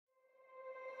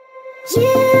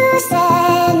You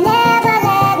said never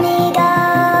let me go.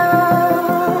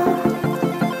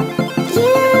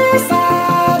 You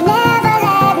said never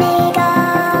let me go.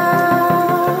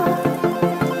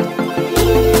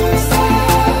 You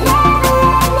said never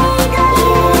let me go.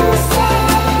 You said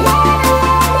never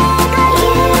let me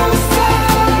go.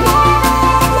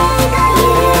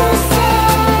 You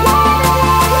said never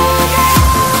let me go.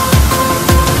 You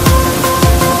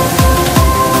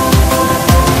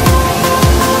said never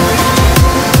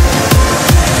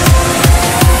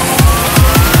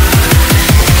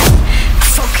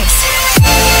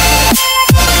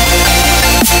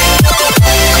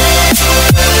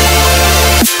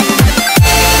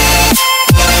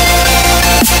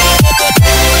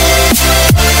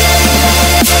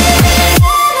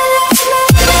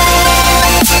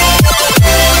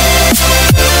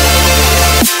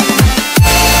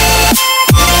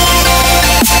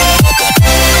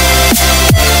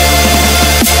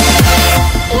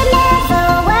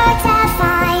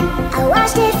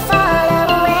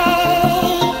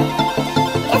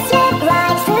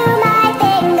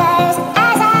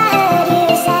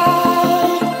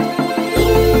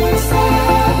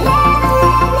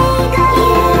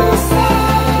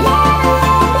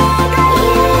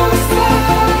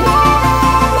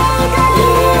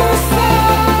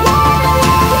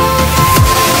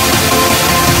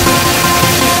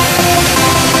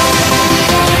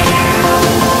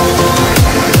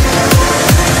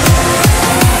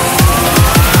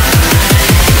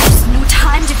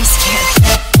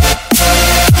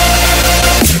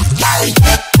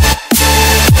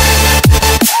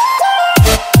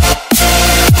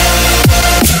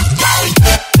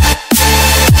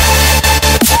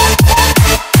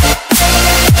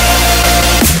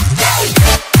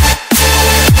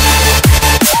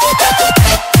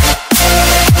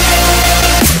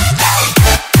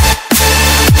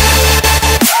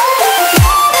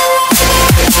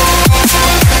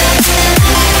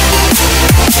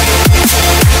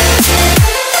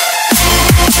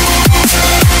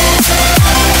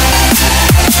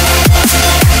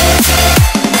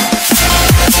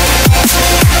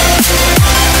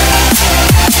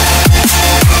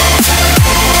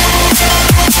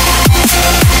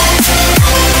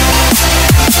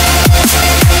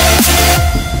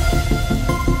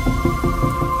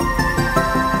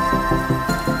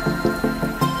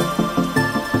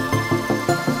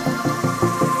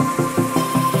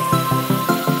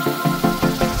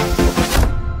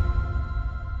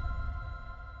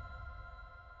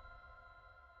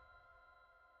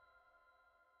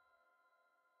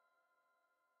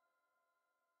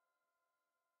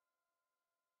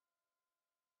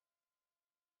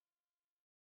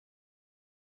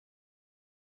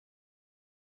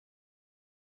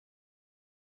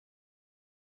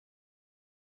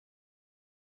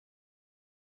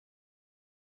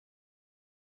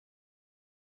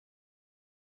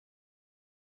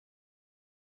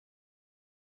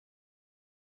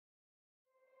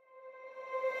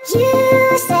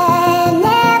You said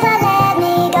never let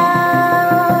me go.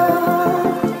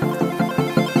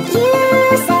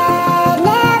 You said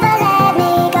never let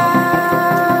me go.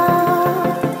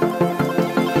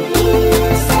 You said never let me go.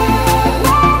 You said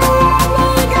never let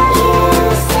me go. You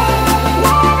said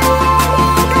never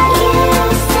let me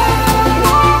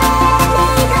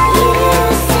go.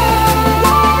 You said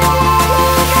never let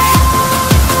me go.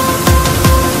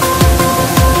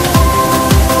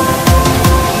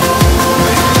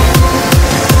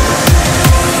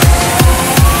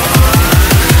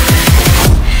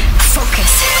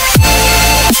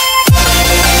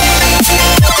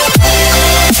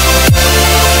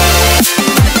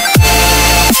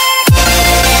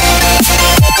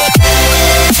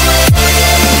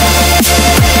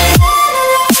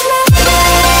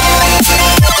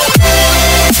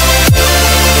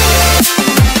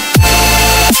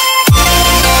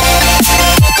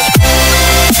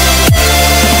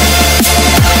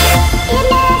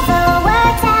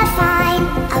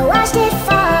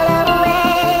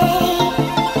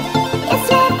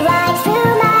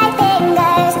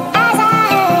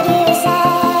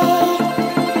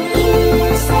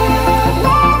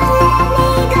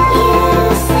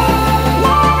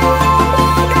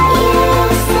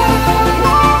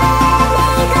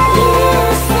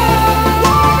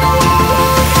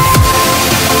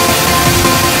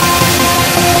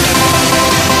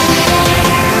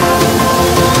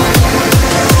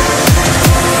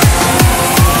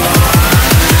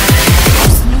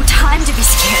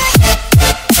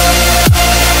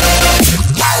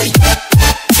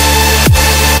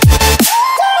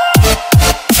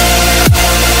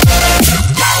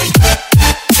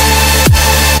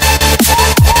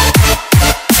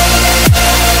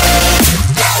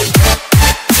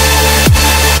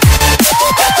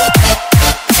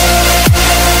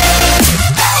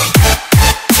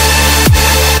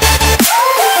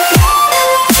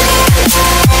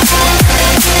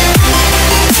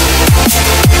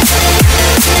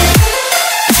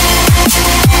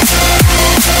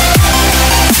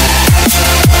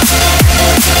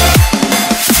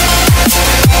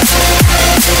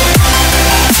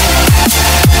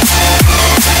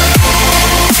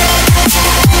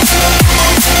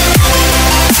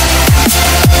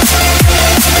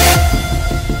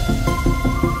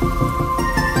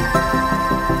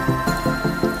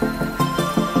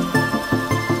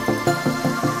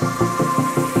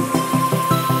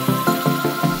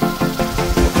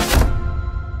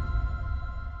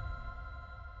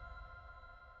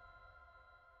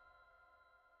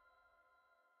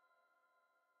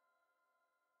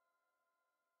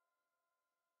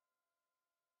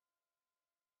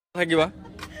 থাকিবা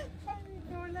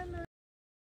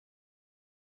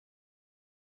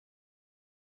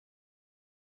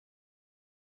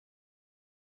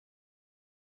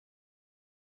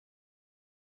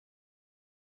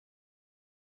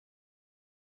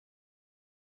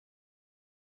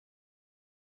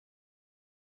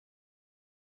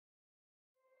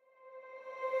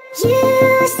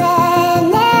You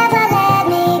said